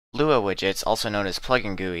Lua widgets, also known as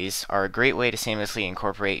plugin GUIs, are a great way to seamlessly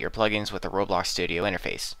incorporate your plugins with the Roblox Studio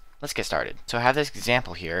interface. Let's get started. So I have this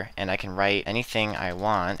example here, and I can write anything I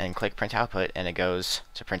want and click print output, and it goes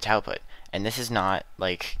to print output. And this is not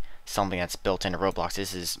like something that's built into Roblox.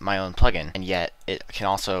 This is my own plugin, and yet it can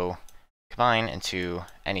also combine into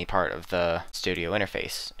any part of the Studio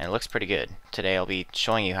interface, and it looks pretty good. Today I'll be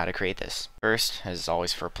showing you how to create this. First, as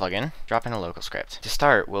always for plugin, drop in a local script. To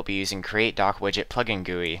start, we'll be using create doc widget plugin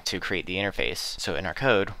GUI to create the interface. So in our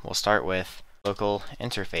code, we'll start with local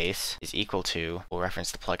interface is equal to, we'll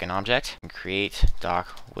reference the plugin object, and create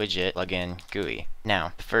doc widget plugin GUI.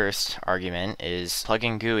 Now, the first argument is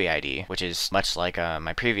plugin GUI ID, which is much like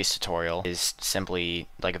my previous tutorial, is simply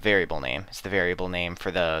like a variable name. It's the variable name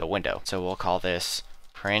for the window. So we'll call this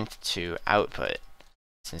print to output,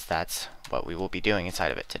 since that's what we will be doing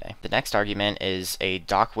inside of it today. The next argument is a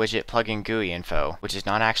doc widget plugin GUI info, which is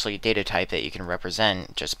not actually a data type that you can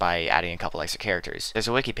represent just by adding a couple extra characters. There's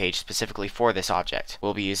a wiki page specifically for this object.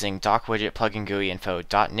 We'll be using doc widget plugin GUI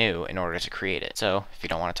info.new in order to create it. So if you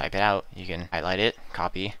don't want to type it out, you can highlight it,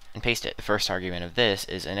 copy, and paste it. The first argument of this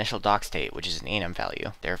is initial doc state, which is an enum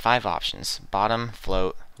value. There are 5 options: bottom,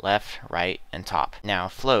 float, left, right, and top. Now,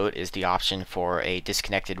 float is the option for a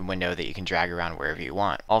disconnected window that you can drag around wherever you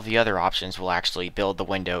want. All the other options will actually build the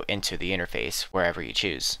window into the interface wherever you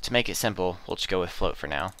choose. To make it simple, we'll just go with float for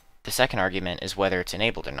now. The second argument is whether it's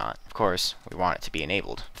enabled or not. Of course, we want it to be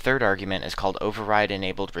enabled. The third argument is called override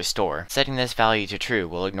enabled restore. Setting this value to true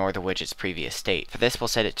will ignore the widget's previous state. For this, we'll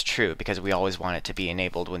set it to true because we always want it to be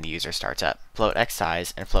enabled when the user starts up. Float x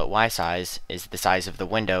size and float y size is the size of the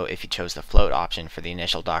window if you chose the float option for the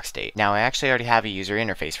initial doc state. Now, I actually already have a user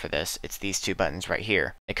interface for this. It's these 2 buttons right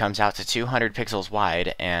here. It comes out to 200 pixels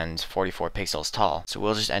wide and 44 pixels tall, so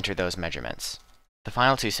we'll just enter those measurements. The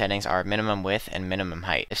final 2 settings are minimum width and minimum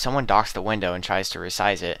height. If someone docks the window and tries to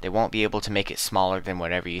resize it, they won't be able to make it smaller than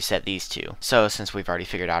whatever you set these to. So, since we've already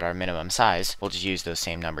figured out our minimum size, we'll just use those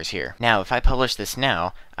same numbers here. Now, if I publish this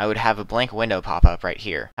now, I would have a blank window pop up right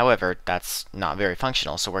here. However, that's not very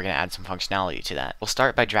functional, so we're going to add some functionality to that. We'll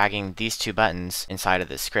start by dragging these 2 buttons inside of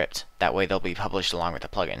this script. That way they'll be published along with the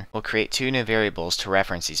plugin. We'll create 2 new variables to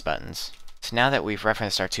reference these buttons. So now that we've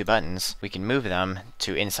referenced our 2 buttons, we can move them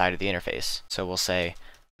to inside of the interface. So we'll say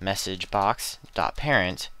message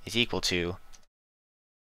box.parent is equal to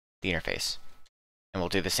the interface. And we'll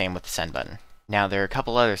do the same with the send button. Now there are a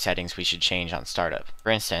couple other settings we should change on startup.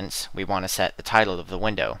 For instance, we want to set the title of the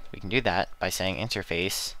window. We can do that by saying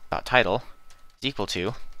interface.title is equal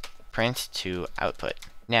to print to output.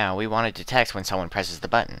 Now we want it to text when someone presses the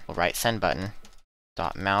button. We'll write send button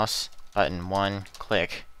dot mouse button 1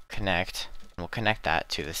 click connect, and we'll connect that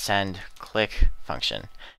to the send click function.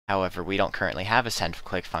 However, we don't currently have a send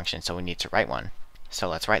click function, so we need to write one. So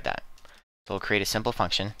let's write that. So we'll create a simple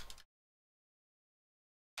function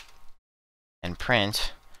and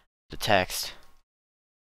print the text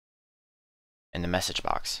in the message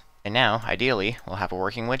box. And now, ideally, we'll have a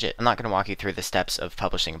working widget. I'm not going to walk you through the steps of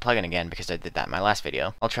publishing a plugin again because I did that in my last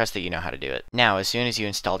video. I'll trust that you know how to do it. Now, as soon as you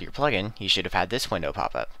installed your plugin, you should have had this window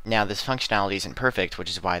pop up. Now, this functionality isn't perfect,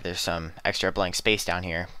 which is why there's some extra blank space down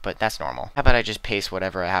here, but that's normal. How about I just paste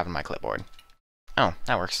whatever I have on my clipboard? Oh,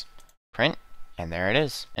 that works. Print, and there it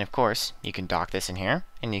is. And of course, you can dock this in here,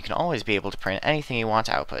 and you can always be able to print anything you want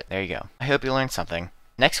to output. There you go. I hope you learned something.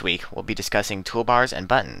 Next week, we'll be discussing toolbars and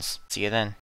buttons. See you then.